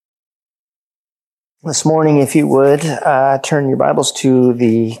This morning, if you would, turn your Bibles to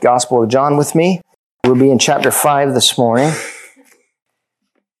the Gospel of John with me. We'll be in chapter 5 this morning.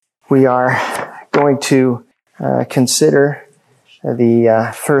 We are going to consider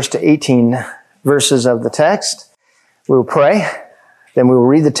the first 18 verses of the text. We will pray, then we will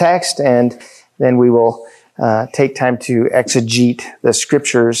read the text, and then we will take time to exegete the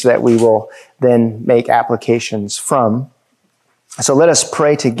scriptures that we will then make applications from. So let us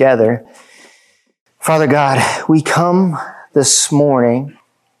pray together. Father God, we come this morning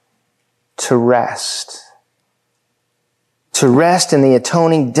to rest in the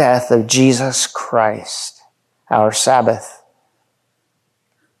atoning death of Jesus Christ, our Sabbath,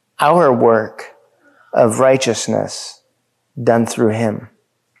 our work of righteousness done through Him.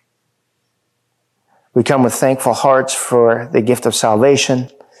 We come with thankful hearts for the gift of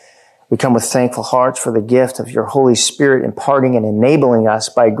salvation. We come with thankful hearts for the gift of your Holy Spirit imparting and enabling us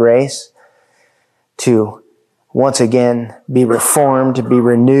by grace to once again be reformed, be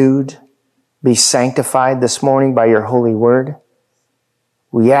renewed, be sanctified this morning by your holy word.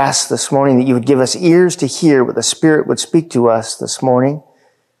 We ask this morning that you would give us ears to hear what the Spirit would speak to us this morning,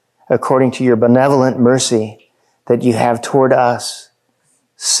 according to your benevolent mercy that you have toward us,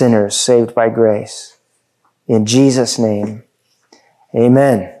 sinners saved by grace. In Jesus' name,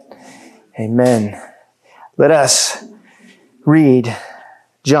 amen. Amen. Let us read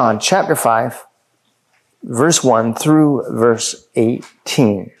John chapter 5, verse 1 through verse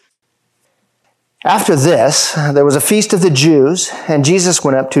 18. After this, there was a feast of the Jews, and Jesus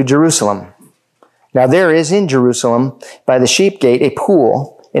went up to Jerusalem. Now there is in Jerusalem, by the sheep gate, a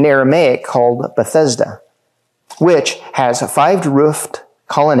pool in Aramaic called Bethesda, which has 5 roofed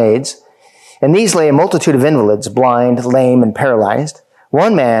colonnades. In these lay a multitude of invalids, blind, lame, and paralyzed.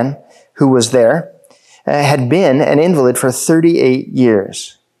 One man who was there had been an invalid for 38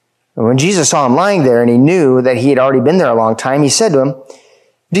 years. And when Jesus saw him lying there and he knew that he had already been there a long time, he said to him,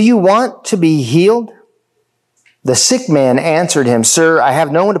 "Do you want to be healed?" The sick man answered him, "Sir, I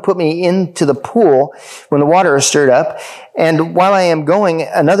have no one to put me into the pool when the water is stirred up, and while I am going,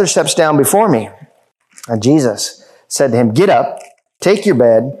 another steps down before me." And Jesus said to him, "Get up, take your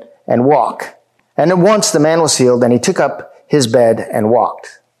bed, and walk." And at once the man was healed, and he took up his bed and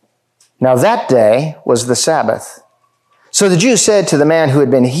walked. Now that day was the Sabbath. So the Jews said to the man who had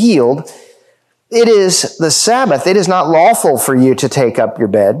been healed, "It is the Sabbath. It is not lawful for you to take up your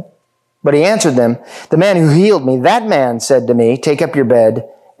bed." But he answered them, "The man who healed me, that man said to me, 'Take up your bed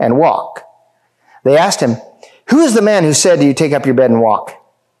and walk.'" They asked him, "Who is the man who said to you, 'Take up your bed and walk'?"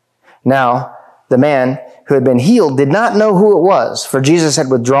 Now the man who had been healed did not know who it was, for Jesus had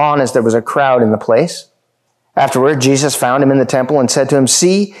withdrawn as there was a crowd in the place. Afterward, Jesus found him in the temple and said to him,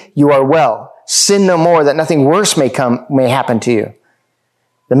 "See, you are well. Sin no more, that nothing worse may happen to you."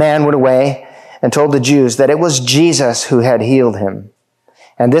 The man went away and told the Jews that it was Jesus who had healed him.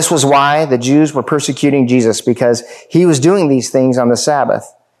 And this was why the Jews were persecuting Jesus, because he was doing these things on the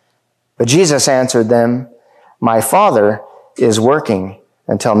Sabbath. But Jesus answered them, "My Father is working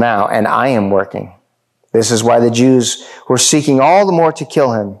until now, and I am working." This is why the Jews were seeking all the more to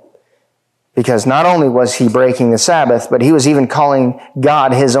kill him, because not only was he breaking the Sabbath, but he was even calling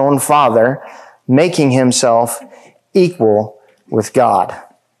God his own Father, making himself equal with God.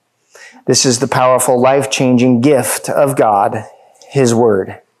 This is the powerful, life-changing gift of God, His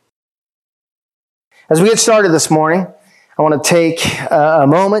Word. As we get started this morning, I want to take a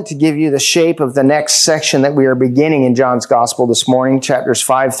moment to give you the shape of the next section that we are beginning in John's Gospel this morning. Chapters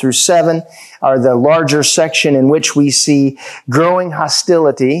 5 through 7 are the larger section in which we see growing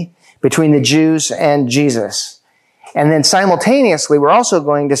hostility between the Jews and Jesus. And then simultaneously, we're also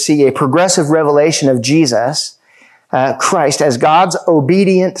going to see a progressive revelation of Jesus, Christ, as God's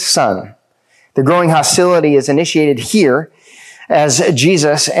obedient Son. The growing hostility is initiated here as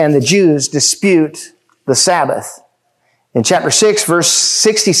Jesus and the Jews dispute the Sabbath. In chapter 6, verse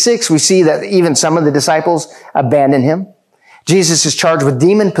 66, we see that even some of the disciples abandon him. Jesus is charged with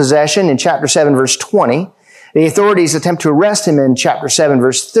demon possession in chapter 7, verse 20. The authorities attempt to arrest him in chapter 7,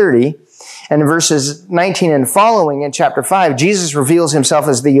 verse 30. And in verses 19 and following in chapter 5, Jesus reveals himself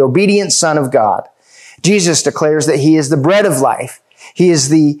as the obedient Son of God. Jesus declares that he is the bread of life. He is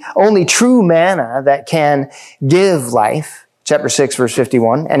the only true manna that can give life. Chapter 6, verse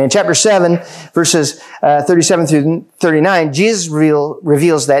 51. And in chapter 7, verses 37 through 39, Jesus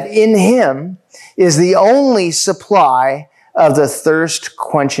reveals that in him is the only supply of the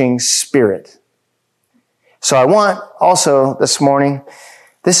thirst-quenching Spirit. So I want also this morning,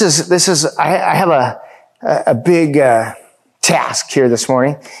 I have a big task here this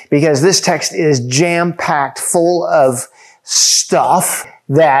morning, because this text is jam-packed full of stuff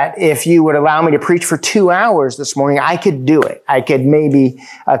that if you would allow me to preach for 2 hours this morning, I could do it. I could maybe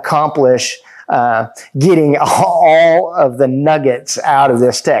accomplish getting all of the nuggets out of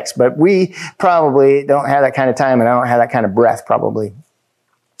this text. But we probably don't have that kind of time, and I don't have that kind of breath probably.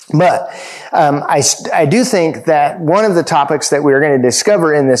 But I do think that one of the topics that we're going to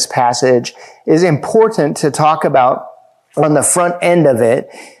discover in this passage is important to talk about on the front end of it.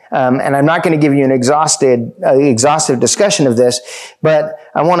 And I'm not going to give you an exhaustive discussion of this, but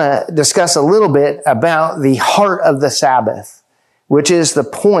I want to discuss a little bit about the heart of the Sabbath, which is the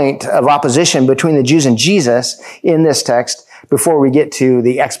point of opposition between the Jews and Jesus in this text before we get to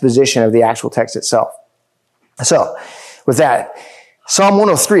the exposition of the actual text itself. So, with that, Psalm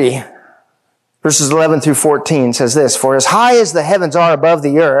 103, verses 11 through 14 says this, "For as high as the heavens are above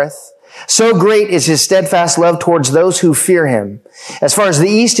the earth, so great is his steadfast love towards those who fear him. As far as the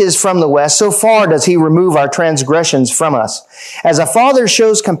east is from the west, so far does he remove our transgressions from us. As a father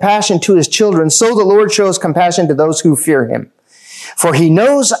shows compassion to his children, so the Lord shows compassion to those who fear him. For he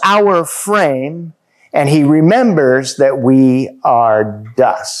knows our frame, and he remembers that we are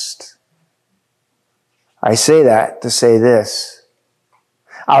dust." I say that to say this.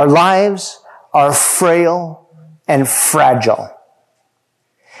 Our lives are frail and fragile.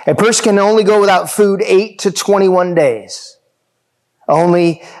 A person can only go without food 8 to 21 days.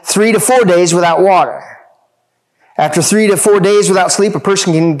 Only 3 to 4 days without water. After 3 to 4 days without sleep, a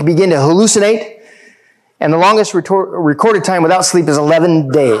person can begin to hallucinate. And the longest recorded time without sleep is 11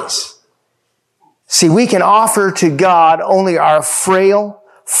 days. See, we can offer to God only our frail,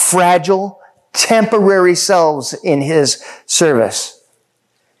 fragile, temporary selves in his service.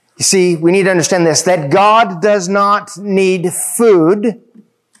 You see, we need to understand this, that God does not need food.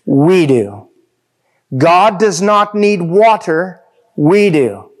 We do. God does not need water. We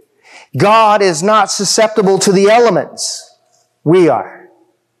do. God is not susceptible to the elements. We are.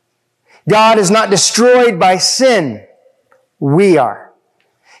 God is not destroyed by sin. We are.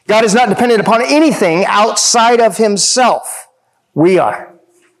 God is not dependent upon anything outside of himself. We are.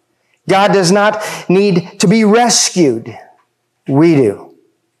 God does not need to be rescued. We do.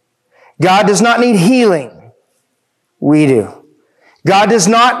 God does not need healing. We do. God does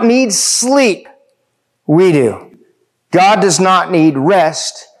not need sleep. We do. God does not need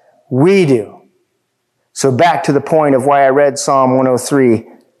rest. We do. So back to the point of why I read Psalm 103.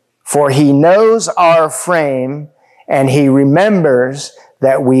 For he knows our frame, and he remembers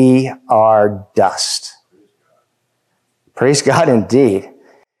that we are dust. Praise God indeed.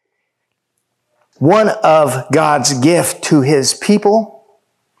 One of God's gift to his people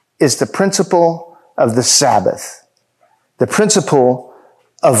is the principle of the Sabbath, the principle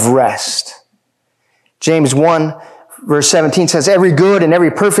of rest. James 1 verse 17 says, "Every good and every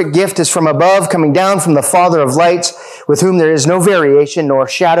perfect gift is from above, coming down from the Father of lights, with whom there is no variation nor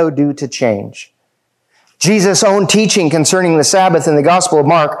shadow due to change." Jesus' own teaching concerning the Sabbath in the Gospel of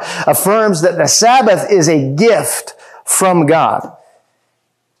Mark affirms that the Sabbath is a gift from God.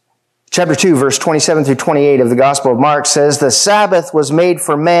 Chapter 2, verse 27 through 28 of the Gospel of Mark says, "The Sabbath was made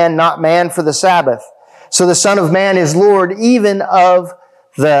for man, not man for the Sabbath. So the Son of Man is Lord even of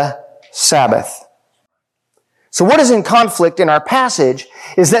the Sabbath." So what is in conflict in our passage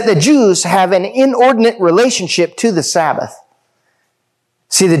is that the Jews have an inordinate relationship to the Sabbath.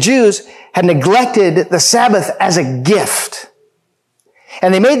 See, the Jews had neglected the Sabbath as a gift.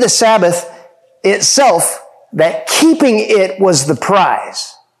 And they made the Sabbath itself that keeping it was the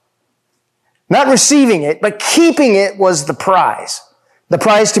prize. Not receiving it, but keeping it was the prize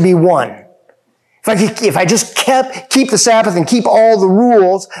to be won. If I just keep the Sabbath and keep all the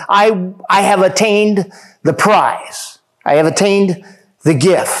rules, I have attained the prize. I have attained the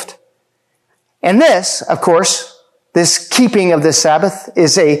gift. And this, of course, this keeping of the Sabbath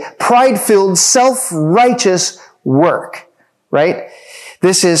is a pride-filled, self-righteous work, right?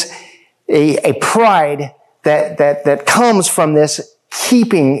 This is a pride that comes from this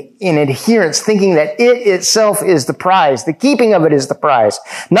keeping in adherence, thinking that it itself is the prize. The keeping of it is the prize,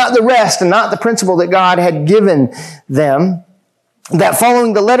 not the rest and not the principle that God had given them. That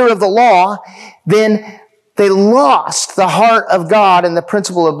following the letter of the law, then they lost the heart of God and the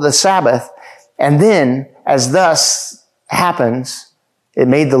principle of the Sabbath. And then, as thus happens, it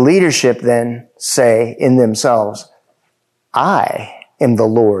made the leadership then say in themselves, "I am the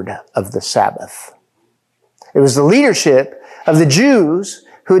Lord of the Sabbath." It was the leadership of the Jews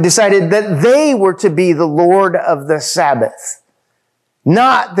who decided that they were to be the Lord of the Sabbath,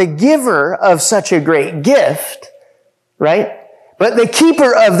 not the giver of such a great gift, right? But the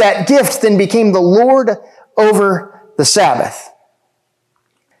keeper of that gift then became the Lord over the Sabbath.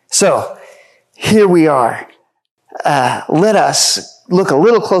 So, here we are. let us look a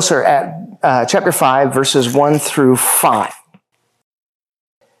little closer at chapter 5, verses 1 through 5.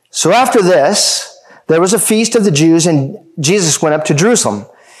 So after this, there was a feast of the Jews, and Jesus went up to Jerusalem.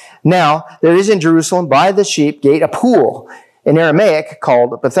 Now, there is in Jerusalem by the sheep gate a pool in Aramaic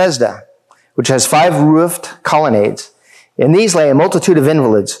called Bethesda, which has 5 roofed colonnades. In these lay a multitude of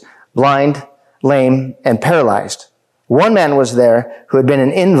invalids, blind, lame, and paralyzed. One man was there who had been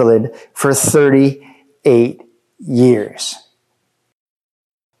an invalid for 38 years.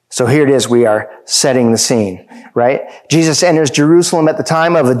 So here it is, we are setting the scene, right? Jesus enters Jerusalem at the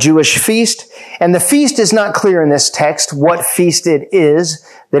time of a Jewish feast, and the feast is not clear in this text what feast it is.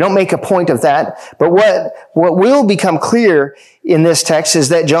 They don't make a point of that. But what will become clear in this text is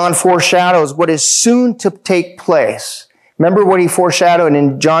that John foreshadows what is soon to take place. Remember what he foreshadowed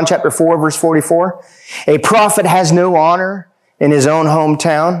in John chapter 4, verse 44? A prophet has no honor in his own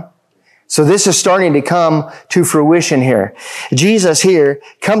hometown. So this is starting to come to fruition here. Jesus here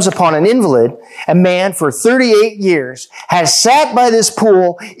comes upon an invalid, a man for 38 years, has sat by this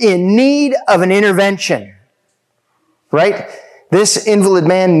pool in need of an intervention. Right? This invalid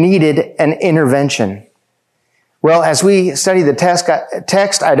man needed an intervention. Well, as we study the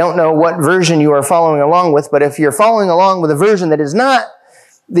text, I don't know what version you are following along with, but if you're following along with a version that is not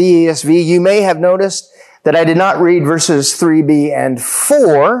the ESV, you may have noticed that I did not read verses 3b and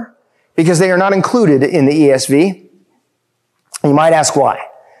 4, because they are not included in the ESV. You might ask why.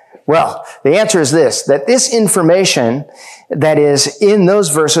 Well, the answer is this, that this information that is in those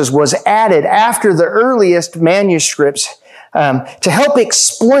verses was added after the earliest manuscripts to help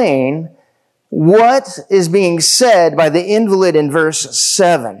explain what is being said by the invalid in verse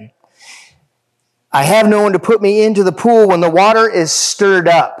 7. I have no one to put me into the pool when the water is stirred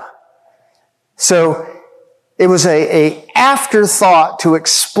up. So it was a afterthought to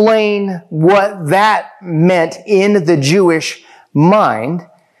explain what that meant in the Jewish mind,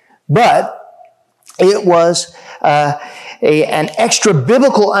 but it was an extra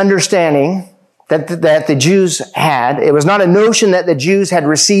biblical understanding that the Jews had. It was not a notion that the Jews had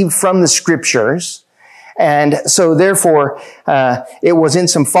received from the Scriptures, and so therefore it was in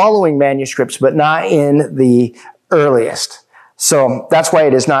some following manuscripts, but not in the earliest. So that's why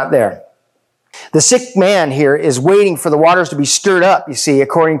it is not there. The sick man here is waiting for the waters to be stirred up, you see,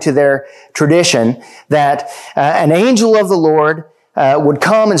 according to their tradition, that an angel of the Lord would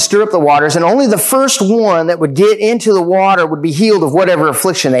come and stir up the waters, and only the first one that would get into the water would be healed of whatever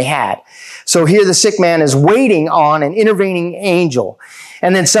affliction they had. So here the sick man is waiting on an intervening angel,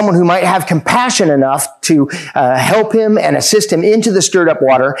 and then someone who might have compassion enough to help him and assist him into the stirred up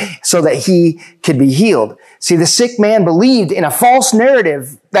water so that he could be healed. See, the sick man believed in a false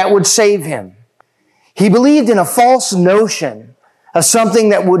narrative that would save him. He believed in a false notion of something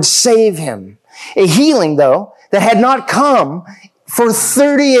that would save him. A healing, though, that had not come for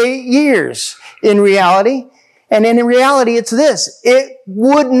 38 years in reality. And in reality, it's this. It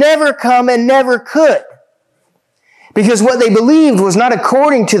would never come and never could. Because what they believed was not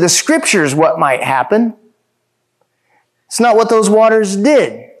according to the Scriptures what might happen. It's not what those waters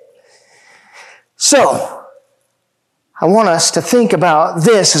did. So, I want us to think about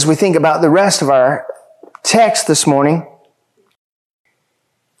this as we think about the rest of our text this morning.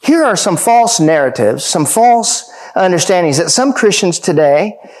 Here are some false narratives, some false understandings that some Christians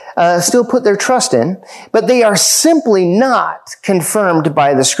today still put their trust in, but they are simply not confirmed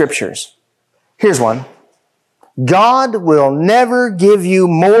by the Scriptures. Here's one. God will never give you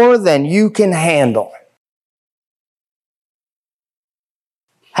more than you can handle.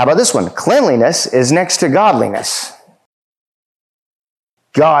 How about this one? Cleanliness is next to godliness.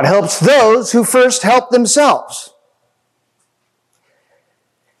 God helps those who first help themselves.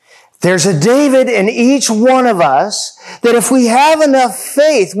 There's a David in each one of us that if we have enough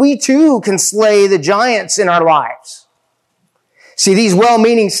faith, we too can slay the giants in our lives. See, these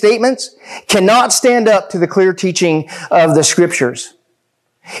well-meaning statements cannot stand up to the clear teaching of the Scriptures.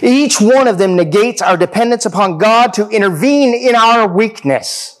 Each one of them negates our dependence upon God to intervene in our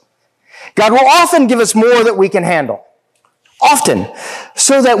weakness. God will often give us more that we can handle. Often,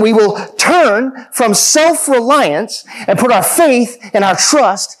 so that we will turn from self-reliance and put our faith and our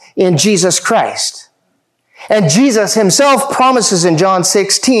trust in Jesus Christ. And Jesus himself promises in John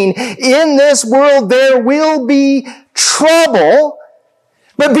 16, in this world there will be trouble,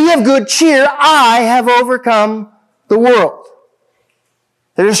 but be of good cheer, I have overcome the world.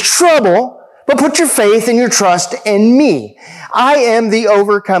 There's trouble, but put your faith and your trust in me. I am the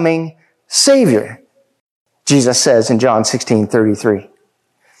overcoming Savior. Jesus says in John 16:33.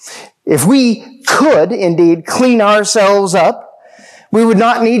 If we could indeed clean ourselves up, we would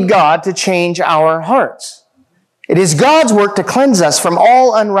not need God to change our hearts. It is God's work to cleanse us from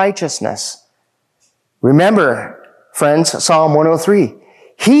all unrighteousness. Remember, friends, Psalm 103.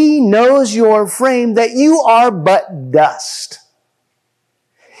 He knows your frame, that you are but dust.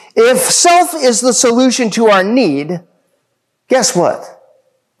 If self is the solution to our need, guess what?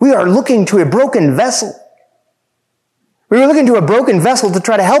 We are looking to a broken vessel. We are looking to a broken vessel to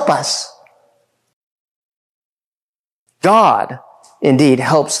try to help us. God, indeed,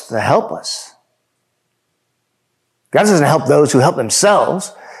 helps the helpless. God doesn't help those who help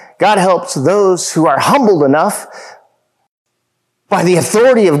themselves. God helps those who are humbled enough by the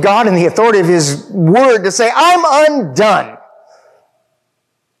authority of God and the authority of His Word to say, I'm undone.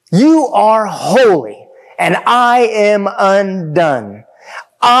 You are holy, and I am undone.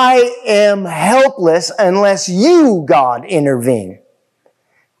 I am helpless unless you, God, intervene.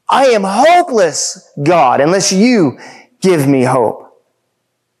 I am hopeless, God, unless you give me hope.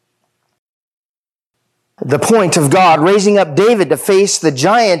 The point of God raising up David to face the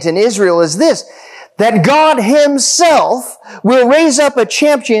giant in Israel is this, that God Himself will raise up a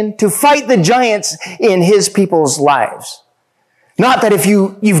champion to fight the giants in His people's lives. Not that if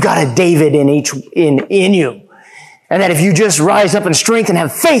you've got a David in you, and that if you just rise up in strength and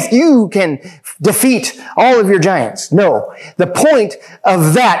have faith, you can defeat all of your giants. No. The point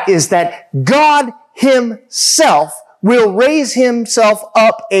of that is that God Himself will raise Himself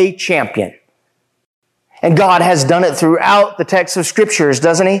up a champion. And God has done it throughout the text of Scriptures,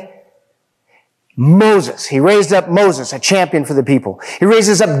 doesn't He? Moses. He raised up Moses, a champion for the people. He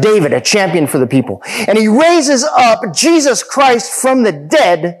raises up David, a champion for the people. And He raises up Jesus Christ from the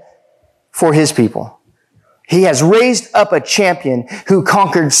dead for His people. He has raised up a champion who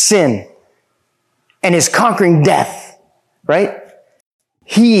conquered sin and is conquering death, right?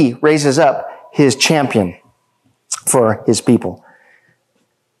 He raises up His champion for His people.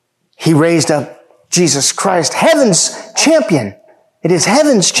 He raised up Jesus Christ, heaven's champion. It is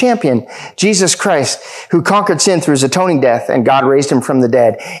heaven's champion, Jesus Christ, who conquered sin through His atoning death, and God raised Him from the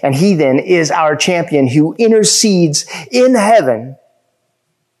dead. And He then is our champion who intercedes in heaven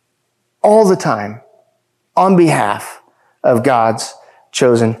all the time on behalf of God's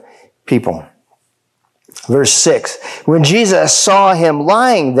chosen people. Verse 6, when Jesus saw him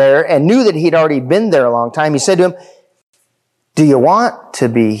lying there and knew that he'd already been there a long time, He said to him, do you want to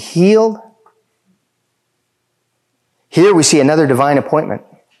be healed? Here we see another divine appointment.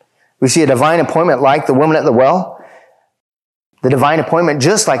 We see a divine appointment like the woman at the well. The divine appointment,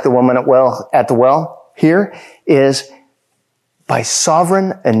 just like the woman at the well here, is by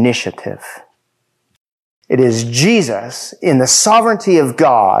sovereign initiative. It is Jesus, in the sovereignty of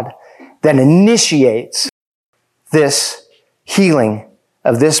God, that initiates this healing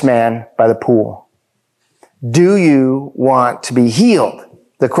of this man by the pool. Do you want to be healed?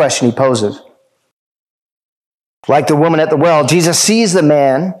 The question He poses. Like the woman at the well, Jesus sees the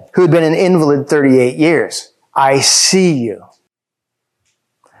man who had been an invalid 38 years. I see you.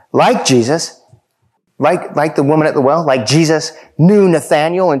 Like Jesus, like the woman at the well, like Jesus knew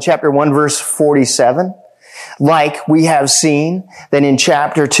Nathanael in chapter 1, verse 47. Like we have seen that in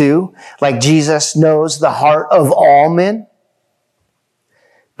chapter 2, like Jesus knows the heart of all men.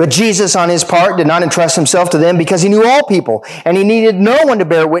 But Jesus, on His part, did not entrust Himself to them because He knew all people, and He needed no one to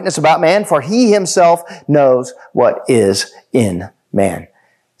bear witness about man, for He Himself knows what is in man.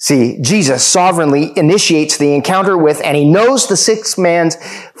 See, Jesus sovereignly initiates the encounter with, and He knows the sick man's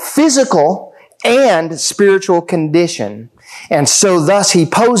physical and spiritual condition. And so thus He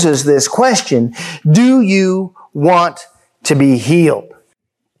poses this question, do you want to be healed?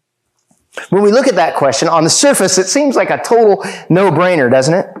 When we look at that question, on the surface, it seems like a total no-brainer,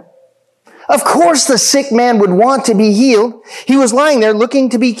 doesn't it? Of course the sick man would want to be healed. He was lying there looking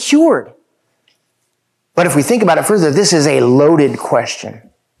to be cured. But if we think about it further, this is a loaded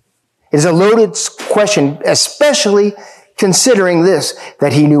question. It is a loaded question, especially considering this,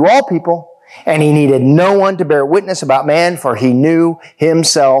 that He knew all people, and He needed no one to bear witness about man, for He knew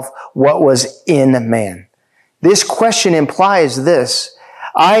Himself what was in man. This question implies this,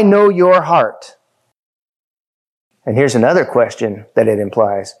 I know your heart. And here's another question that it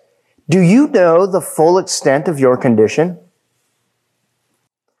implies. Do you know the full extent of your condition?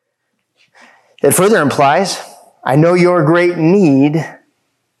 It further implies, I know your great need,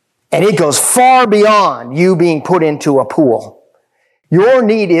 and it goes far beyond you being put into a pool. Your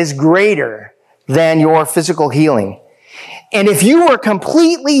need is greater than your physical healing. And if you are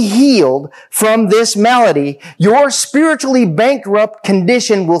completely healed from this malady, your spiritually bankrupt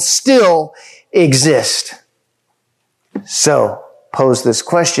condition will still exist. So, pose this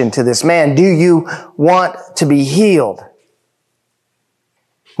question to this man, do you want to be healed?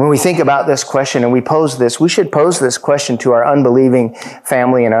 When we think about this question and we pose this, we should pose this question to our unbelieving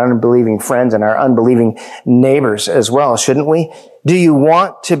family and our unbelieving friends and our unbelieving neighbors as well, shouldn't we? Do you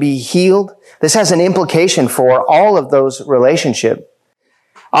want to be healed? This has an implication for all of those relationships.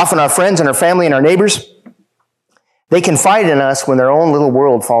 Often our friends and our family and our neighbors, they confide in us when their own little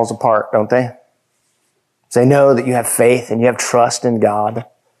world falls apart, don't they? They know that you have faith and you have trust in God.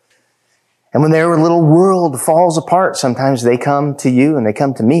 And when their little world falls apart, sometimes they come to you and they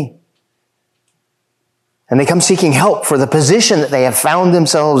come to me. And they come seeking help for the position that they have found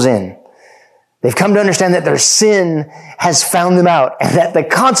themselves in. They've come to understand that their sin has found them out and that the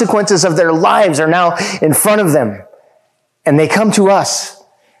consequences of their lives are now in front of them. And they come to us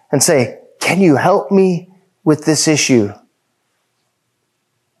and say, can you help me with this issue?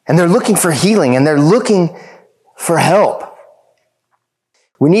 And they're looking for healing and they're looking for help.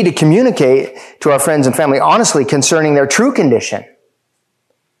 We need to communicate to our friends and family honestly concerning their true condition.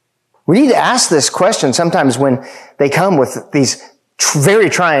 We need to ask this question sometimes when they come with these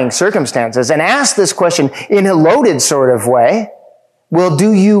very trying circumstances and ask this question in a loaded sort of way. Well,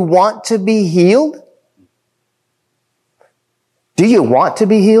 do you want to be healed? Do you want to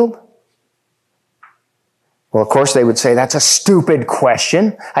be healed? Well, of course they would say, that's a stupid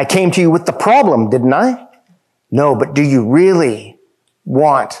question. I came to you with the problem, didn't I? No, but do you really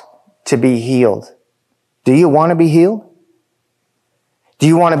want to be healed? Do you want to be healed? Do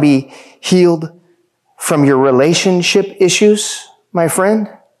you want to be healed from your relationship issues, my friend?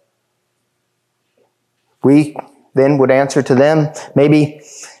 We then would answer to them maybe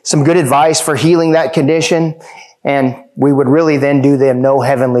some good advice for healing that condition, and we would really then do them no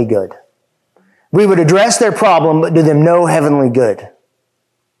heavenly good. We would address their problem, but do them no heavenly good.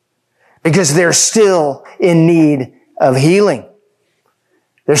 Because they're still in need of healing.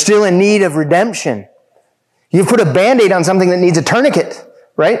 They're still in need of redemption. You've put a Band-Aid on something that needs a tourniquet,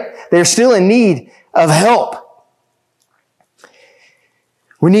 right? They're still in need of help.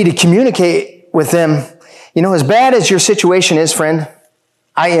 We need to communicate with them. You know, as bad as your situation is, friend,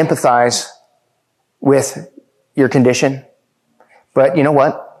 I empathize with your condition. But you know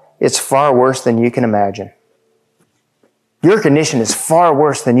what? It's far worse than you can imagine. Your condition is far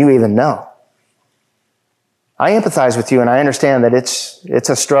worse than you even know. I empathize with you and I understand that it's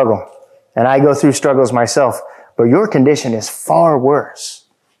a struggle. And I go through struggles myself. But your condition is far worse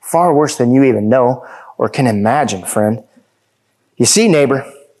than you even know or can imagine, friend. You see, neighbor,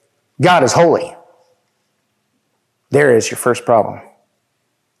 God is holy. There is your first problem.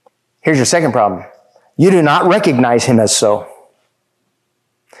 Here's your second problem. You do not recognize him as so.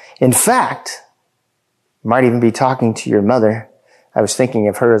 In fact, you might even be talking to your mother. I was thinking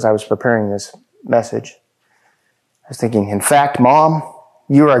of her as I was preparing this message. I was thinking, in fact, Mom,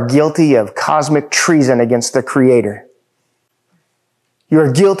 you are guilty of cosmic treason against the Creator. You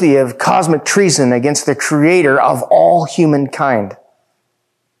are guilty of cosmic treason against the Creator of all humankind.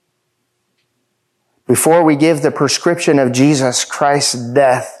 Before we give the prescription of Jesus Christ's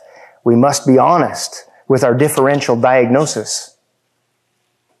death, we must be honest with our differential diagnosis.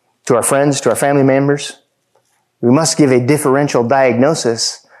 To our friends, to our family members, we must give a differential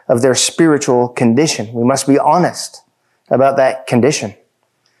diagnosis of their spiritual condition. We must be honest about that condition.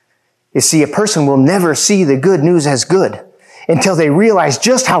 You see, a person will never see the good news as good until they realize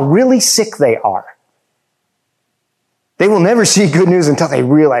just how really sick they are. They will never see good news until they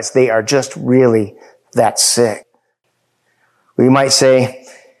realize they are just really that sick. We might say,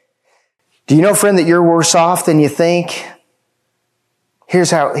 do you know, friend, that you're worse off than you think?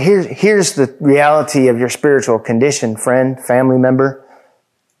 Here's the reality of your spiritual condition, friend, family member.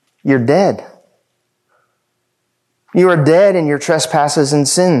 You're dead. You are dead in your trespasses and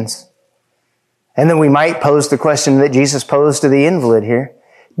sins. And then we might pose the question that Jesus posed to the invalid here.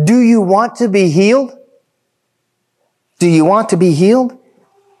 Do you want to be healed? Do you want to be healed?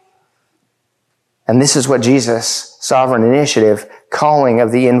 And this is what Jesus' sovereign initiative calling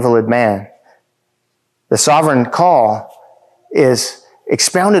of the invalid man. The sovereign call is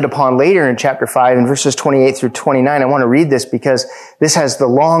expounded upon later in chapter 5 in verses 28 through 29. I want to read this because this has the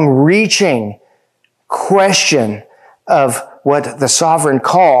long-reaching question of what the sovereign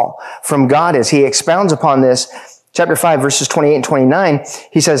call from God is. He expounds upon this. Chapter 5, verses 28 and 29,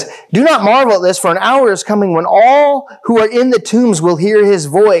 he says, do not marvel at this, for an hour is coming when all who are in the tombs will hear his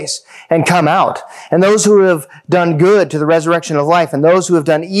voice and come out, and those who have done good to the resurrection of life, and those who have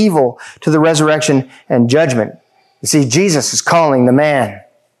done evil to the resurrection and judgment. You see, Jesus is calling the man.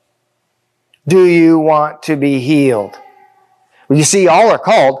 Do you want to be healed? Well, you see, all are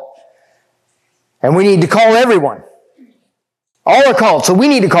called, and we need to call everyone. All are called, so we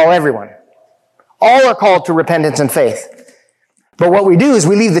need to call everyone. All are called to repentance and faith. But what we do is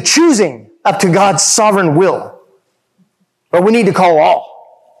we leave the choosing up to God's sovereign will. But we need to call all.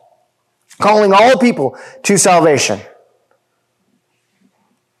 Calling all people to salvation.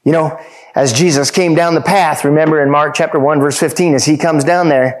 You know, as Jesus came down the path, remember in Mark chapter 1 verse 15, as he comes down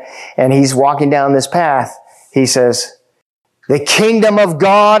there and he's walking down this path, he says, the kingdom of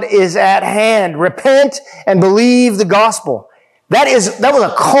God is at hand. Repent and believe the gospel. That was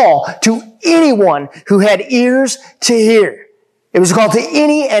a call to anyone who had ears to hear. It was a call to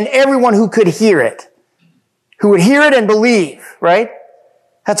any and everyone who could hear it. Who would hear it and believe, right?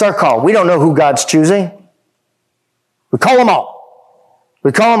 That's our call. We don't know who God's choosing. We call them all.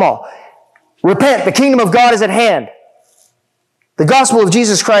 We call them all. Repent. The kingdom of God is at hand. The gospel of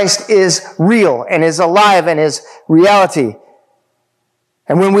Jesus Christ is real and is alive and is reality.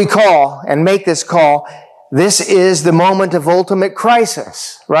 And when we call and make this call, this is the moment of ultimate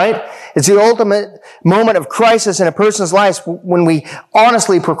crisis, right? It's the ultimate moment of crisis in a person's life when we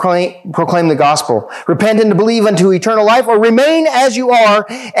honestly proclaim the gospel. Repent and believe unto eternal life, or remain as you are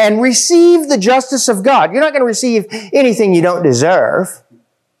and receive the justice of God. You're not going to receive anything you don't deserve,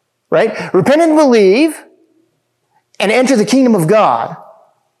 right? Repent and believe and enter the kingdom of God,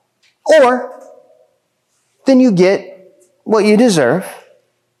 or then you get what you deserve,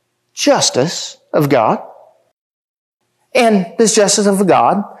 justice of God. And this justice of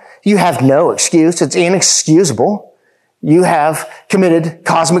God, you have no excuse. It's inexcusable. You have committed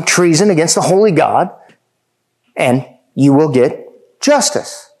cosmic treason against the holy God, and you will get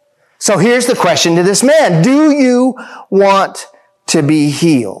justice. So here's the question to this man. Do you want to be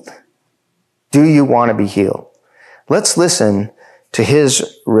healed? Do you want to be healed? Let's listen to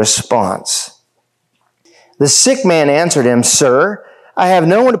his response. The sick man answered him, Sir, I have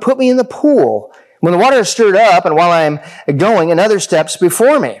no one to put me in the pool when the water is stirred up, and while I am going, another steps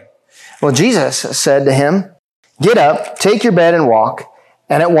before me. Well, Jesus said to him, Get up, take your bed and walk.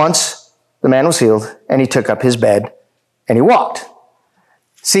 And at once the man was healed, and he took up his bed and he walked.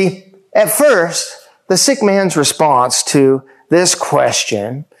 See, at first, the sick man's response to this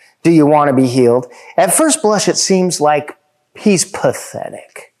question, do you want to be healed? At first blush, it seems like he's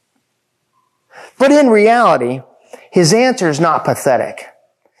pathetic. But in reality, his answer is not pathetic.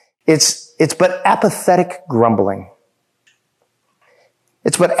 It's but apathetic grumbling.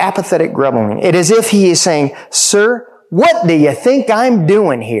 It's but apathetic grumbling. It is as if he is saying, Sir, what do you think I'm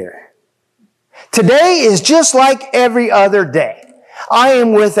doing here? Today is just like every other day. I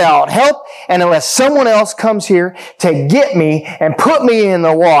am without help, and unless someone else comes here to get me and put me in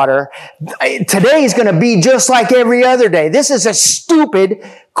the water, today is going to be just like every other day. This is a stupid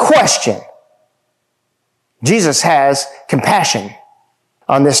question. Jesus has compassion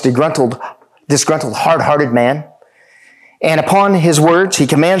on this disgruntled, hard-hearted man. And upon his words, he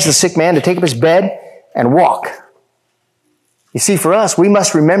commands the sick man to take up his bed and walk. You see, for us, we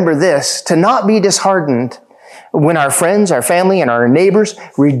must remember this, to not be disheartened when our friends, our family, and our neighbors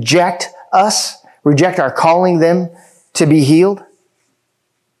reject us, reject our calling them to be healed.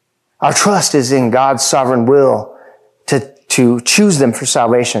 Our trust is in God's sovereign will to choose them for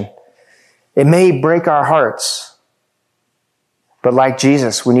salvation. It may break our hearts, but like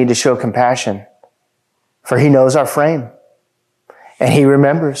Jesus, we need to show compassion, for he knows our frame, and he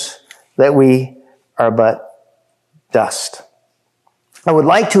remembers that we are but dust. I would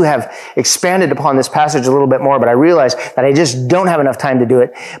like to have expanded upon this passage a little bit more, but I realize that I just don't have enough time to do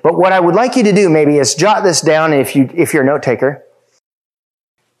it. But what I would like you to do maybe is jot this down if you're a note taker.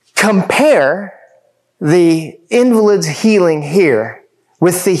 Compare the invalid's healing here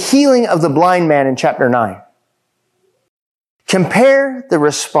with the healing of the blind man in chapter 9. Compare the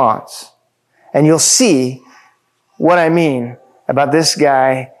response, and you'll see what I mean about this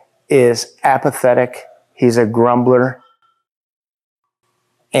guy is apathetic. He's a grumbler.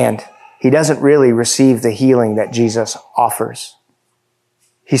 And he doesn't really receive the healing that Jesus offers.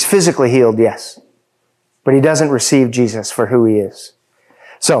 He's physically healed, yes, but he doesn't receive Jesus for who he is.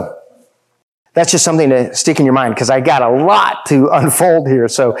 So, that's just something to stick in your mind, because I got a lot to unfold here.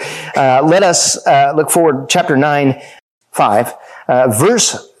 So, let us look forward, chapter 9, 5,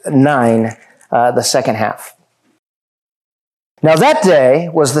 verse 9, the second half. Now that day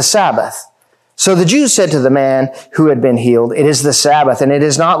was the Sabbath. So the Jews said to the man who had been healed, It is the Sabbath, and it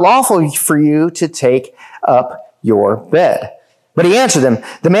is not lawful for you to take up your bed. But he answered them,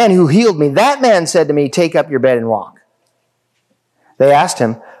 The man who healed me, that man said to me, Take up your bed and walk. They asked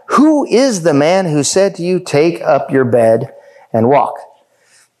him, Who is the man who said to you, Take up your bed and walk?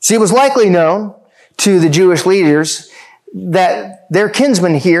 See, it was likely known to the Jewish leaders that their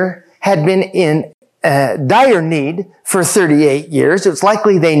kinsman here had been in dire need for 38 years. It's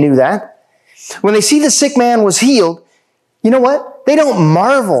likely they knew that. When they see the sick man was healed, you know what? They don't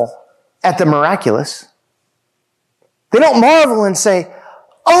marvel at the miraculous. They don't marvel and say,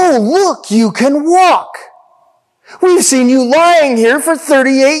 oh, look, you can walk. We've seen you lying here for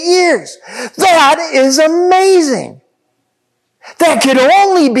 38 years. That is amazing. That could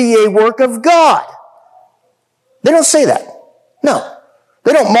only be a work of God. They don't say that. No.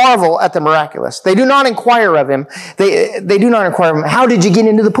 They don't marvel at the miraculous. They do not inquire of him. They do not inquire of him, how did you get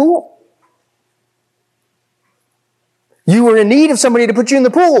into the pool? You were in need of somebody to put you in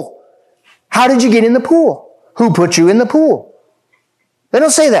the pool. How did you get in the pool? Who put you in the pool? They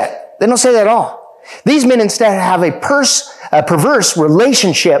don't say that. They don't say that at all. These men instead have a perverse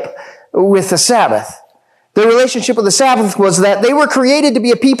relationship with the Sabbath. Their relationship with the Sabbath was that they were created to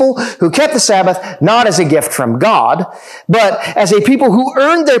be a people who kept the Sabbath not as a gift from God, but as a people who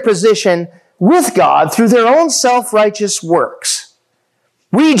earned their position with God through their own self-righteous works.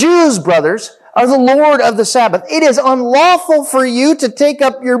 We Jews, brothers, are the Lord of the Sabbath. It is unlawful for you to take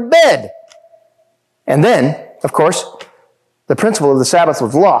up your bed. And then, of course, the principle of the Sabbath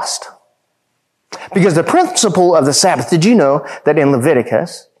was lost. Because the principle of the Sabbath, did you know that in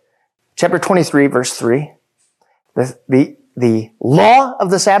Leviticus, chapter 23, verse 3, the law of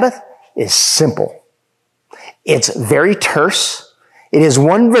the Sabbath is simple. It's very terse. It is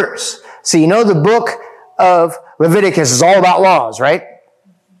one verse. So you know the book of Leviticus is all about laws, right?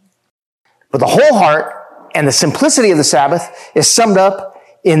 But the whole heart and the simplicity of the Sabbath is summed up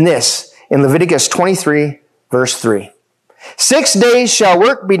in this, in Leviticus 23, verse 3. 6 days shall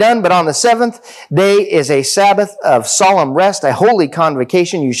work be done, but on the seventh day is a Sabbath of solemn rest, a holy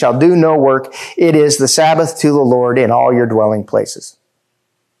convocation. You shall do no work. It is the Sabbath to the Lord in all your dwelling places.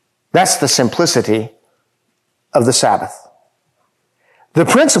 That's the simplicity of the Sabbath. The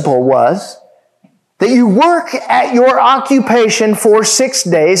principle was that you work at your occupation for 6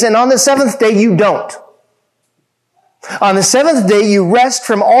 days, and on the seventh day you don't. On the seventh day you rest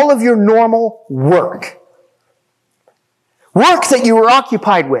from all of your normal work. Work that you were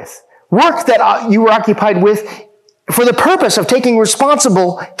occupied with. Work that you were occupied with for the purpose of taking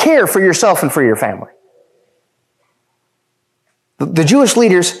responsible care for yourself and for your family. The Jewish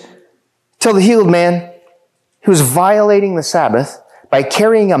leaders tell the healed man who was violating the Sabbath by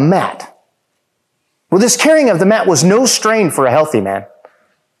carrying a mat. Well, this carrying of the mat was no strain for a healthy man.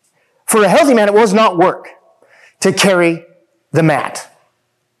 For a healthy man, it was not work to carry the mat.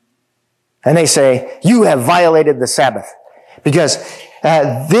 And they say, you have violated the Sabbath. Because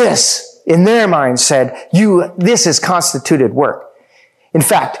this, in their minds, said, this is constituted work. In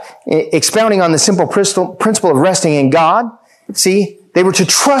fact, expounding on the simple principle of resting in God, see, they were to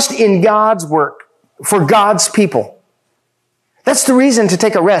trust in God's work for God's people. That's the reason to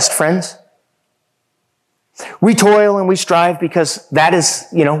take a rest, friends. We toil and we strive because that is,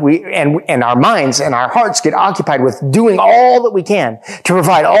 and our minds and our hearts get occupied with doing all that we can to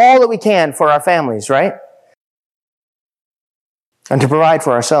provide all that we can for our families, right? And to provide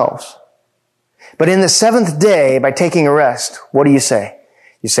for ourselves. But in the seventh day, by taking a rest, what do you say?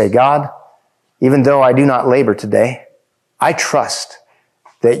 You say, God, even though I do not labor today, I trust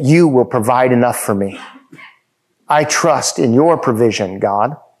that you will provide enough for me. I trust in your provision,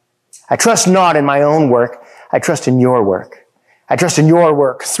 God. I trust not in my own work. I trust in your work. I trust in your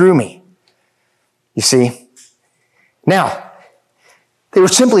work through me. You see? Now, they were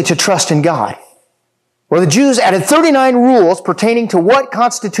simply to trust in God. Well, the Jews added 39 rules pertaining to what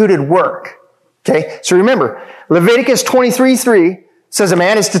constituted work. Okay, so remember, Leviticus 23:3 says a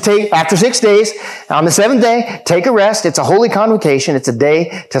man is to take, after 6 days, on the seventh day, take a rest. It's a holy convocation. It's a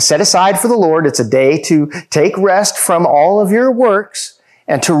day to set aside for the Lord. It's a day to take rest from all of your works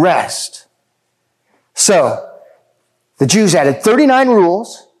and to rest. So, the Jews added 39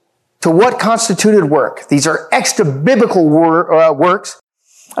 rules to what constituted work. These are extra-biblical works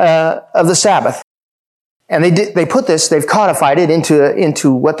of the Sabbath. And they put this, they've codified it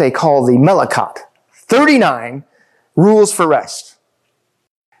into what they call the Melachot. 39 rules for rest.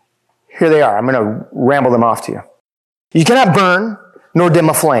 Here they are. I'm going to ramble them off to you. You cannot burn nor dim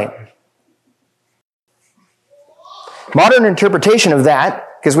a flame. Modern interpretation of that,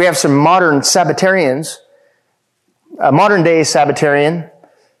 because we have some modern Sabbatarians, a modern day Sabbatarian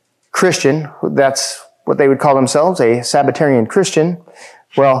Christian, that's what they would call themselves, a Sabbatarian Christian.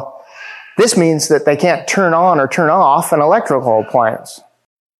 Well, this means that they can't turn on or turn off an electrical appliance.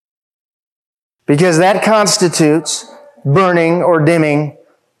 Because that constitutes burning or dimming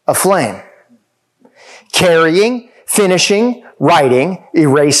a flame. Carrying, finishing, writing,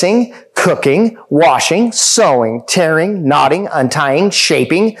 erasing, cooking, washing, sewing, tearing, knotting, untying,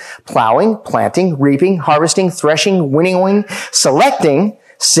 shaping, plowing, planting, reaping, harvesting, threshing, winnowing, selecting,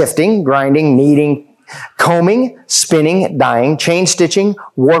 sifting, grinding, kneading, combing, spinning, dyeing, chain stitching,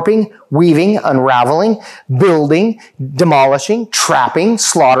 warping, weaving, unraveling, building, demolishing, trapping,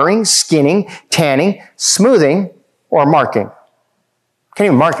 slaughtering, skinning, tanning, smoothing, or marking. Can't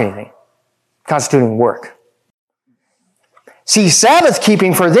even mark anything. Constituting work. See, Sabbath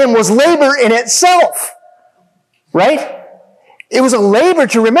keeping for them was labor in itself. Right? It was a labor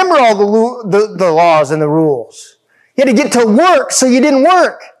to remember all the laws and the rules. You had to get to work so you didn't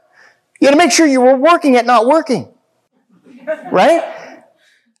work. You had to make sure you were working at not working. Right?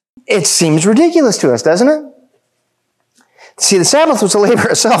 It seems ridiculous to us, doesn't it? See, the Sabbath was a labor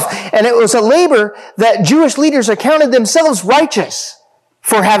itself, and it was a labor that Jewish leaders accounted themselves righteous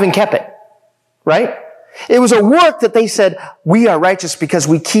for having kept it. Right? It was a work that they said, we are righteous because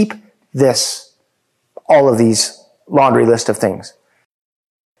we keep this, all of these laundry list of things.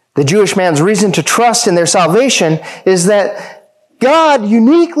 The Jewish man's reason to trust in their salvation is that God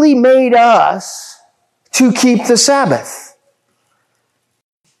uniquely made us to keep the Sabbath.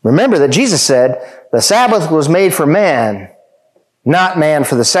 Remember that Jesus said, the Sabbath was made for man, not man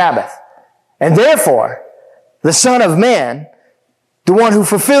for the Sabbath. And therefore, the Son of Man, the one who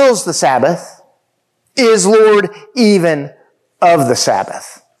fulfills the Sabbath, is Lord even of the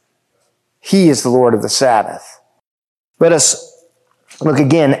Sabbath. He is the Lord of the Sabbath. Let us look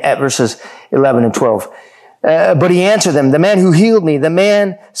again at verses 11 and 12. But he answered them, the man who healed me, the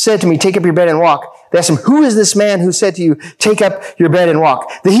man said to me, take up your bed and walk. They asked him, who is this man who said to you, take up your bed and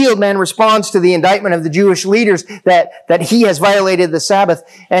walk? The healed man responds to the indictment of the Jewish leaders that he has violated the Sabbath.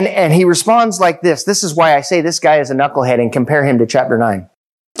 And he responds like this. This is why I say this guy is a knucklehead and compare him to chapter 9.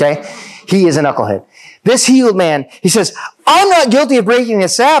 Okay? He is a knucklehead. This healed man, he says, I'm not guilty of breaking the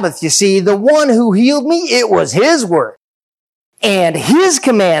Sabbath. You see, the one who healed me, it was his word. And his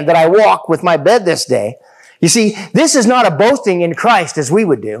command that I walk with my bed this day. You see, this is not a boasting in Christ as we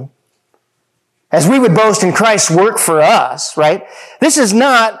would do. As we would boast in Christ's work for us, right? This is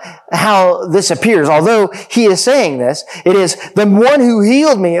not how this appears. Although he is saying this, it is the one who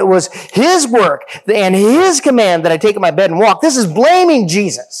healed me. It was his work and his command that I take my bed and walk. This is blaming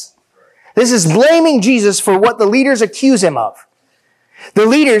Jesus. This is blaming Jesus for what the leaders accuse him of. The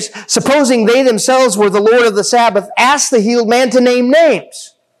leaders, supposing they themselves were the Lord of the Sabbath, asked the healed man to name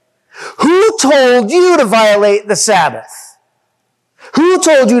names. Who told you to violate the Sabbath? Who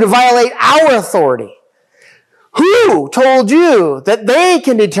told you to violate our authority? Who told you that they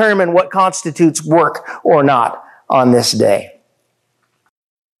can determine what constitutes work or not on this day?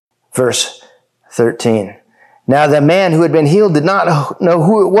 Verse 13. Now the man who had been healed did not know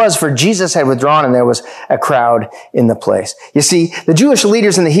who it was, for Jesus had withdrawn and there was a crowd in the place. You see, the Jewish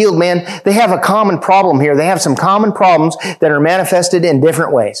leaders and the healed man, they have a common problem here. They have some common problems that are manifested in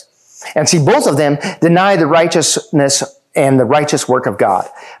different ways. And see, both of them deny the righteousness and the righteous work of God.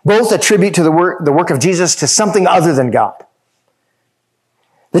 Both attribute to the work of Jesus to something other than God.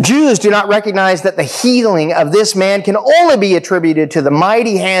 The Jews do not recognize that the healing of this man can only be attributed to the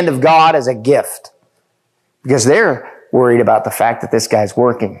mighty hand of God as a gift. Because they're worried about the fact that this guy's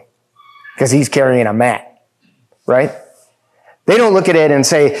working. Because he's carrying a mat. Right? They don't look at it and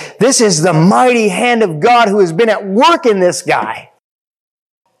say, this is the mighty hand of God who has been at work in this guy.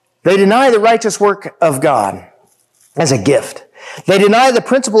 They deny the righteous work of God as a gift. They deny the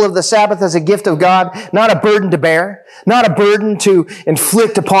principle of the Sabbath as a gift of God, not a burden to bear, not a burden to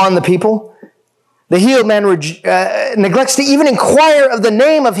inflict upon the people. The healed man neglects to even inquire of the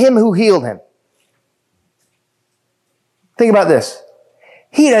name of him who healed him. Think about this.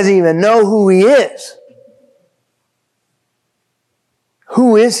 He doesn't even know who he is.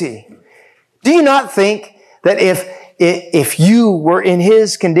 Who is he? Do you not think that if you were in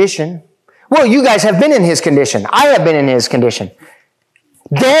his condition, well, you guys have been in his condition. I have been in his condition.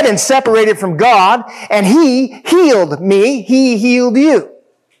 Dead and separated from God, and he healed me. He healed you.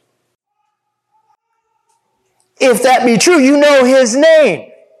 If that be true, you know his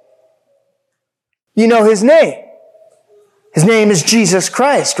name. You know his name. His name is Jesus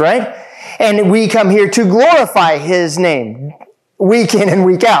Christ, right? And we come here to glorify his name week in and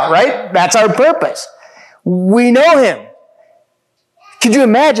week out, right? That's our purpose. We know him. Could you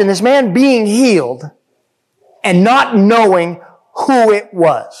imagine this man being healed and not knowing who it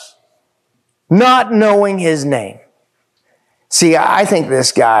was? Not knowing his name. See, I think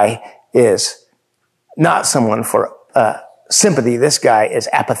this guy is not someone for sympathy. This guy is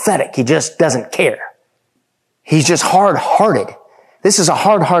apathetic. He just doesn't care. He's just hard-hearted. This is a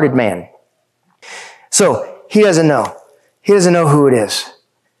hard-hearted man. So, he doesn't know. He doesn't know who it is.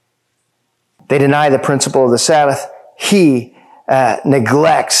 They deny the principle of the Sabbath. He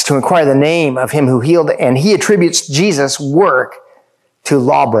neglects to inquire the name of him who healed, and he attributes Jesus' work to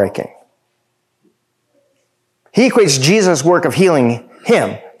law-breaking. He equates Jesus' work of healing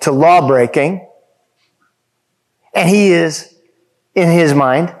him to law breaking. And he is, in his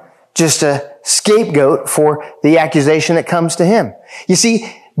mind, just a scapegoat for the accusation that comes to him. You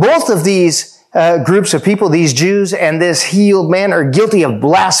see, both of these groups of people, these Jews and this healed man, are guilty of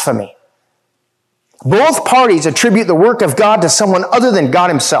blasphemy. Both parties attribute the work of God to someone other than God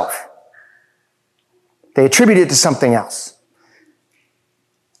himself. They attribute it to something else.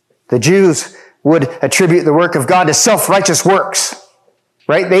 The Jews would attribute the work of God to self-righteous works,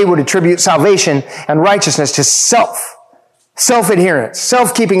 right? They would attribute salvation and righteousness to self-adherence,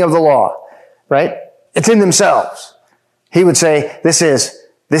 self-keeping of the law, right? It's in themselves. He would say, this is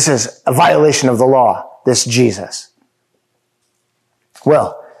a violation of the law, this Jesus.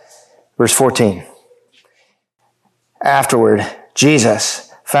 Well, verse 14. Afterward,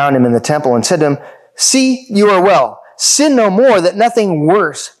 Jesus found him in the temple and said to him, "See, you are well. Sin no more, that nothing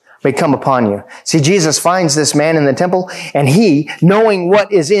worse may come upon you." See, Jesus finds this man in the temple, and he, knowing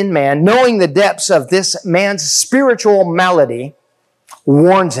what is in man, knowing the depths of this man's spiritual malady,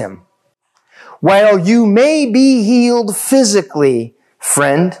 warns him. While you may be healed physically,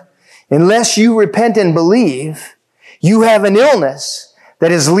 friend, unless you repent and believe, you have an illness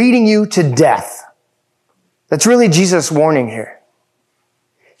that is leading you to death. That's really Jesus' warning here.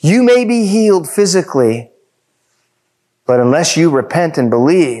 You may be healed physically, but unless you repent and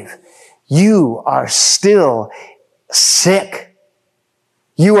believe, you are still sick.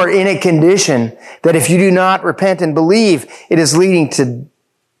 You are in a condition that if you do not repent and believe, it is leading to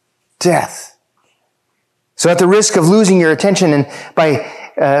death. So at the risk of losing your attention and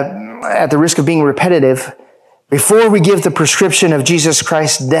at the risk of being repetitive, before we give the prescription of Jesus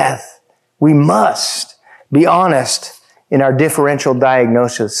Christ's death, we must be honest in our differential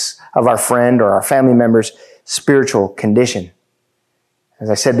diagnosis of our friend or our family member's spiritual condition. As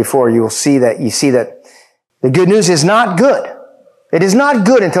I said before, you see that the good news is not good. It is not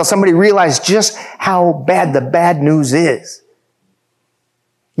good until somebody realizes just how bad the bad news is.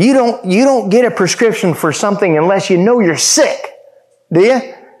 You don't get a prescription for something unless you know you're sick, do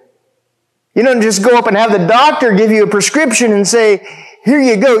you? You don't just go up and have the doctor give you a prescription and say, "Here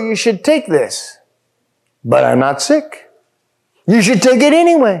you go, you should take this." But I'm not sick. You should take it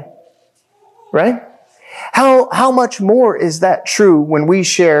anyway. Right? How much more is that true when we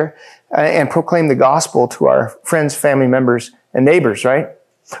share and proclaim the gospel to our friends, family members, and neighbors, right?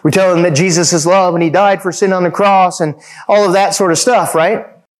 We tell them that Jesus is love and he died for sin on the cross and all of that sort of stuff, right?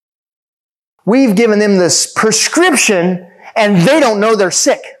 We've given them this prescription and they don't know they're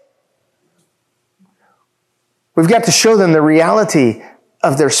sick. We've got to show them the reality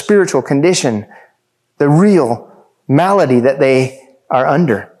of their spiritual condition, the real malady that they are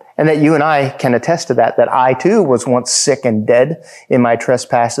under. And that you and I can attest to that I too was once sick and dead in my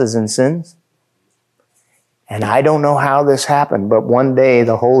trespasses and sins. And I don't know how this happened, but one day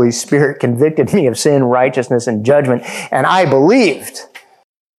the Holy Spirit convicted me of sin, righteousness, and judgment, and I believed.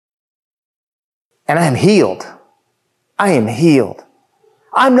 And I am healed. I am healed.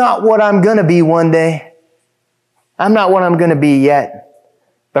 I'm not what I'm going to be one day. I'm not what I'm going to be yet.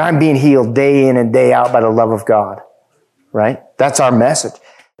 But I'm being healed day in and day out by the love of God. Right? That's our message.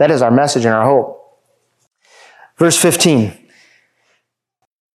 That is our message and our hope. Verse 15.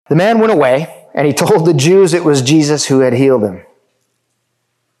 The man went away and he told the Jews it was Jesus who had healed him.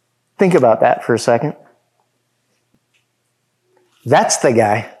 Think about that for a second. That's the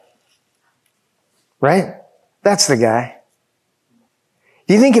guy. Right? That's the guy.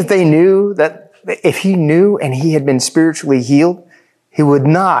 Do you think if he knew and he had been spiritually healed, he would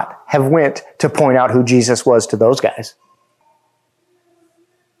not have went to point out who Jesus was to those guys,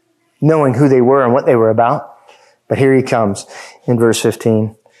 knowing who they were and what they were about? But here he comes in verse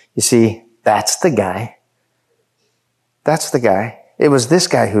 15. You see, that's the guy. That's the guy. It was this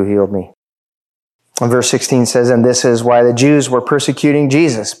guy who healed me. And verse 16 says, "And this is why the Jews were persecuting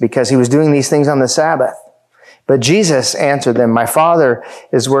Jesus, because he was doing these things on the Sabbath. But Jesus answered them, 'My Father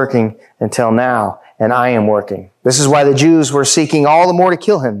is working until now, and I am working.' This is why the Jews were seeking all the more to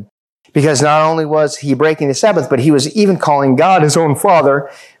kill him, because not only was he breaking the Sabbath, but he was even calling God his own Father,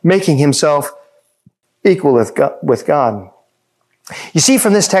 making himself equal with God." You see,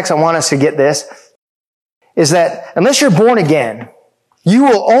 from this text, I want us to get this, is that unless you're born again, you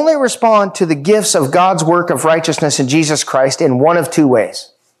will only respond to the gifts of God's work of righteousness in Jesus Christ in one of two ways.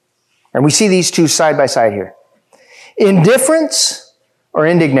 And we see these two side by side here. Indifference or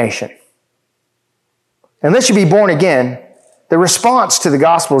indignation. Unless you be born again, the response to the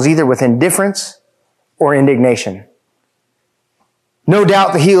gospel is either with indifference or indignation. No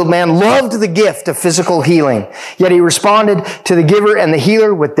doubt the healed man loved the gift of physical healing, yet he responded to the giver and the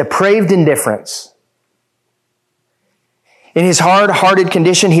healer with depraved indifference. In his hard-hearted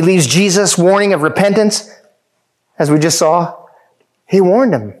condition, he leaves Jesus' warning of repentance, as we just saw. He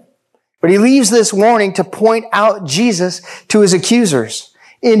warned him. But he leaves this warning to point out Jesus to his accusers,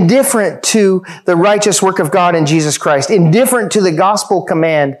 indifferent to the righteous work of God in Jesus Christ, indifferent to the gospel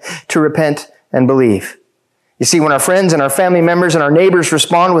command to repent and believe. You see, when our friends and our family members and our neighbors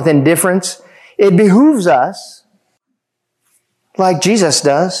respond with indifference, it behooves us, like Jesus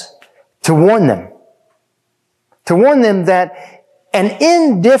does, to warn them. To warn them that an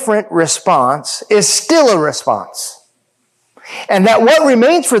indifferent response is still a response. And that what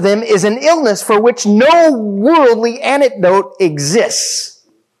remains for them is an illness for which no worldly antidote exists.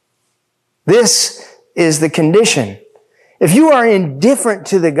 This is the condition. If you are indifferent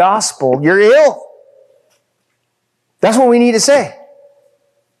to the gospel, you're ill. That's what we need to say.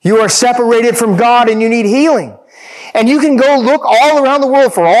 You are separated from God and you need healing. And you can go look all around the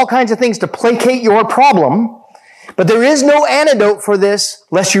world for all kinds of things to placate your problem. But there is no antidote for this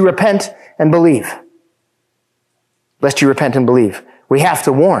lest you repent and believe. Lest you repent and believe. We have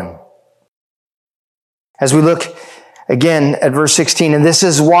to warn. As we look again at verse 16, and this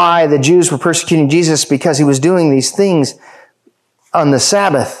is why the Jews were persecuting Jesus, because he was doing these things on the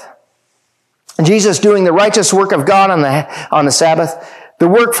Sabbath. And Jesus doing the righteous work of God on the Sabbath, the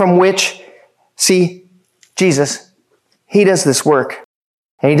work from which, see, Jesus, he does this work.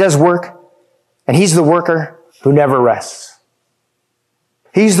 And he does work, and he's the worker who never rests.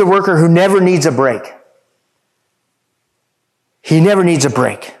 He's the worker who never needs a break. He never needs a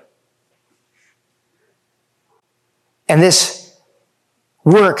break. And this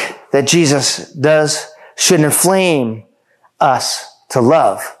work that Jesus does should inflame us to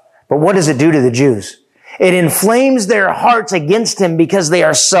love. But what does it do to the Jews? It inflames their hearts against him because they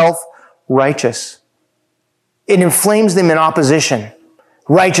are self-righteous. It inflames them in opposition.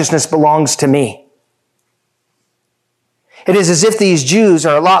 Righteousness belongs to me. It is as if these Jews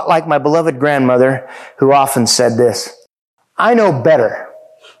are a lot like my beloved grandmother, who often said this: I know better.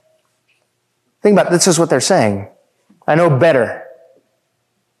 Think about it, this is what they're saying. I know better.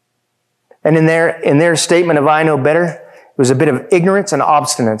 And in their statement of I know better, it was a bit of ignorance and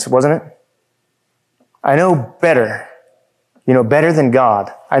obstinance, wasn't it? I know better. You know better than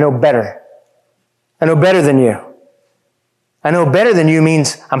God. I know better. I know better than you. I know better than you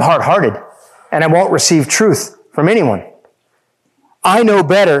means I'm hard-hearted and I won't receive truth from anyone. I know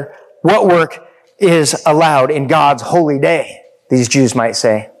better what work is allowed in God's holy day, these Jews might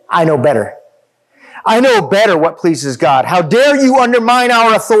say. I know better. I know better what pleases God. How dare you undermine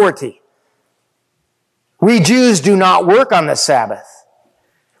our authority? We Jews do not work on the Sabbath.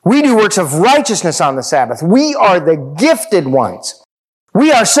 We do works of righteousness on the Sabbath. We are the gifted ones.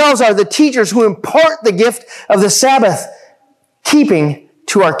 We ourselves are the teachers who impart the gift of the Sabbath keeping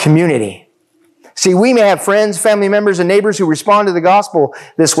to our community. See, we may have friends, family members, and neighbors who respond to the gospel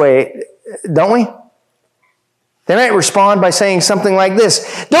this way, don't we? They might respond by saying something like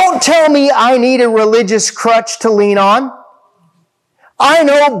this: don't tell me I need a religious crutch to lean on. I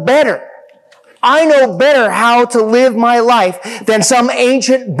know better. I know better how to live my life than some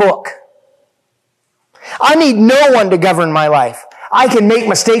ancient book. I need no one to govern my life. I can make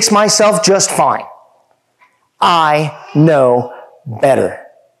mistakes myself just fine. I know better.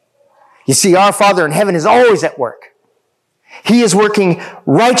 You see, our Father in heaven is always at work. He is working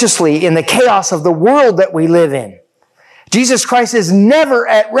righteously in the chaos of the world that we live in. Jesus Christ is never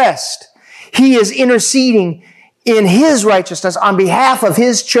at rest. He is interceding in his righteousness on behalf of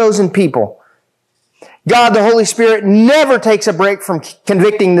his chosen people. God, the Holy Spirit, never takes a break from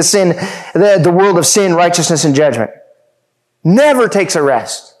convicting the world of sin, righteousness, and judgment. Never takes a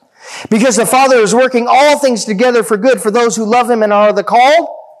rest. Because the Father is working all things together for good for those who love him and are the called,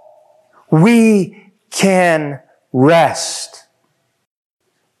 we can rest.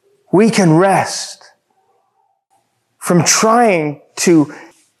 We can rest from trying to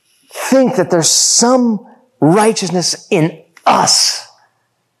think that there's some righteousness in us,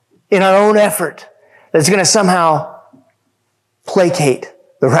 in our own effort, that's going to somehow placate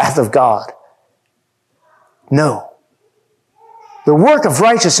the wrath of God. No. The work of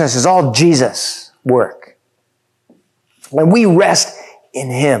righteousness is all Jesus' work. When we rest in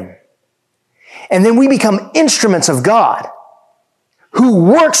him. And then we become instruments of God who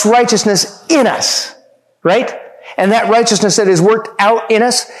works righteousness in us, right? And that righteousness that is worked out in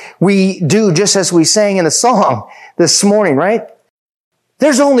us, we do just as we sang in the song this morning, right?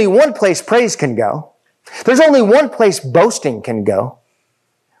 There's only one place praise can go. There's only one place boasting can go.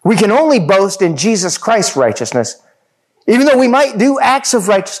 We can only boast in Jesus Christ's righteousness. Even though we might do acts of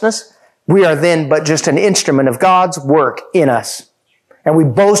righteousness, we are then but just an instrument of God's work in us. And we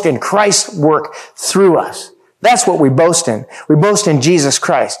boast in Christ's work through us. That's what we boast in. We boast in Jesus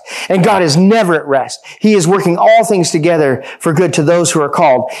Christ. And God is never at rest. He is working all things together for good to those who are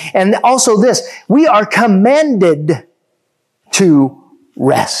called. And also this, we are commanded to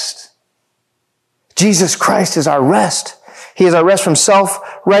rest. Jesus Christ is our rest. He is our rest from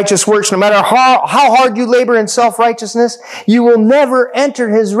self-righteous works. No matter how hard you labor in self-righteousness, you will never enter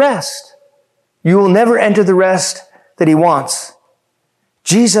His rest. You will never enter the rest that He wants.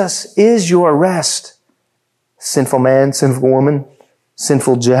 Jesus is your rest. Sinful man, sinful woman,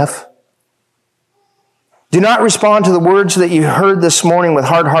 sinful Jeff. Do not respond to the words that you heard this morning with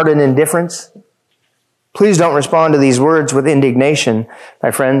hard-hearted indifference. Please don't respond to these words with indignation,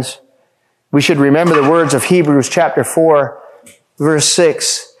 my friends. We should remember the words of Hebrews chapter 4, verse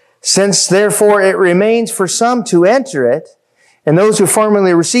 6. Since therefore it remains for some to enter it, and those who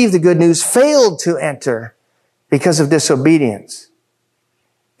formerly received the good news failed to enter because of disobedience.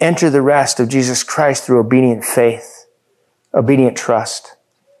 Enter the rest of Jesus Christ through obedient faith, obedient trust.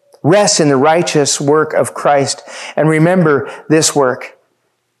 Rest in the righteous work of Christ, and remember this work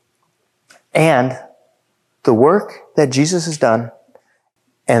and the work that Jesus has done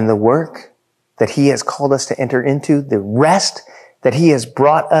and the work that He has called us to enter into, the rest that He has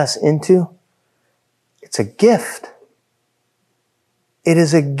brought us into. It's a gift. It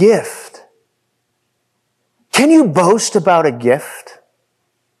is a gift. Can you boast about a gift?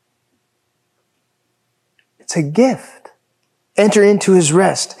 It's a gift. Enter into His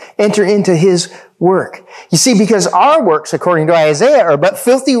rest. Enter into His work. You see, because our works, according to Isaiah, are but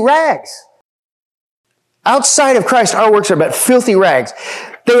filthy rags. Outside of Christ, our works are but filthy rags.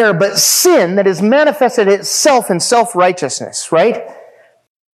 They are but sin that has manifested itself in self-righteousness, right?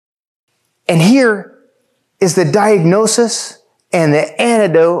 And here is the diagnosis and the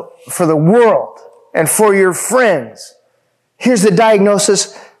antidote for the world and for your friends. Here's the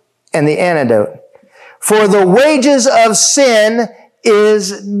diagnosis and the antidote. For the wages of sin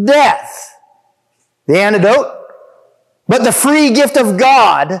is death. The antidote? But the free gift of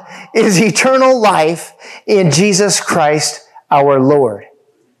God is eternal life in Jesus Christ our Lord.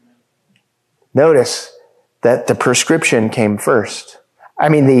 Notice that the prescription came first.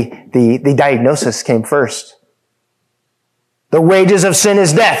 The diagnosis came first. The wages of sin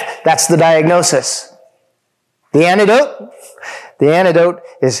is death. That's the diagnosis. The antidote? The antidote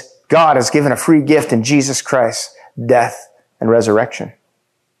is God has given a free gift in Jesus Christ, death and resurrection.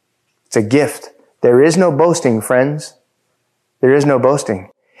 It's a gift. There is no boasting, friends. There is no boasting.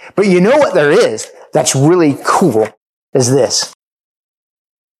 But you know what there is that's really cool is this.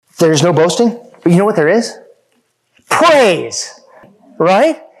 There's no boasting, but you know what there is? Praise.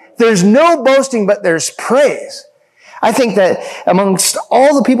 Right? There's no boasting, but there's praise. I think that amongst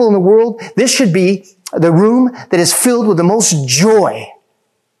all the people in the world, this should be the room that is filled with the most joy.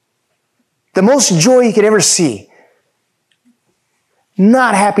 The most joy you could ever see.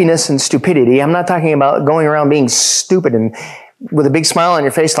 Not happiness and stupidity. I'm not talking about going around being stupid and with a big smile on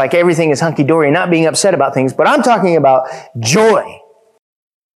your face like everything is hunky-dory and not being upset about things, but I'm talking about joy.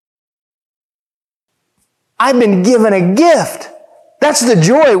 I've been given a gift. That's the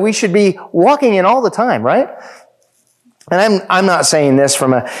joy we should be walking in all the time, right? And I'm not saying this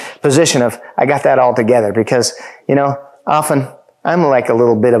from a position of, I got that all together because, often I'm like a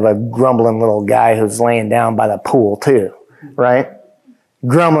little bit of a grumbling little guy who's laying down by the pool too, right?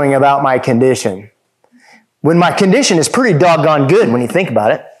 Grumbling about my condition. When my condition is pretty doggone good when you think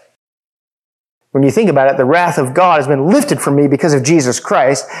about it. When you think about it, the wrath of God has been lifted from me because of Jesus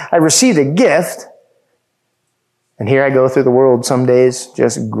Christ. I received a gift. And here I go through the world some days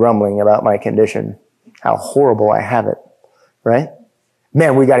just grumbling about my condition. How horrible I have it. Right?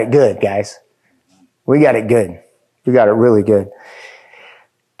 Man, we got it good, guys. We got it good. We got it really good.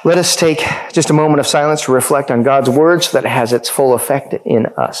 Let us take just a moment of silence to reflect on God's word so that it has its full effect in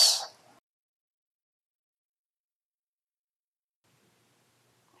us.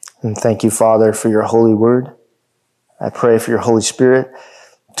 And thank you, Father, for your holy word. I pray for your Holy Spirit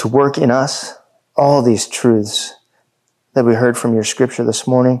to work in us all these truths that we heard from your scripture this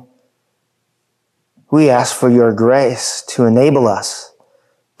morning. We ask for your grace to enable us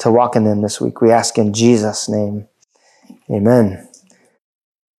to walk in them this week. We ask in Jesus' name. Amen.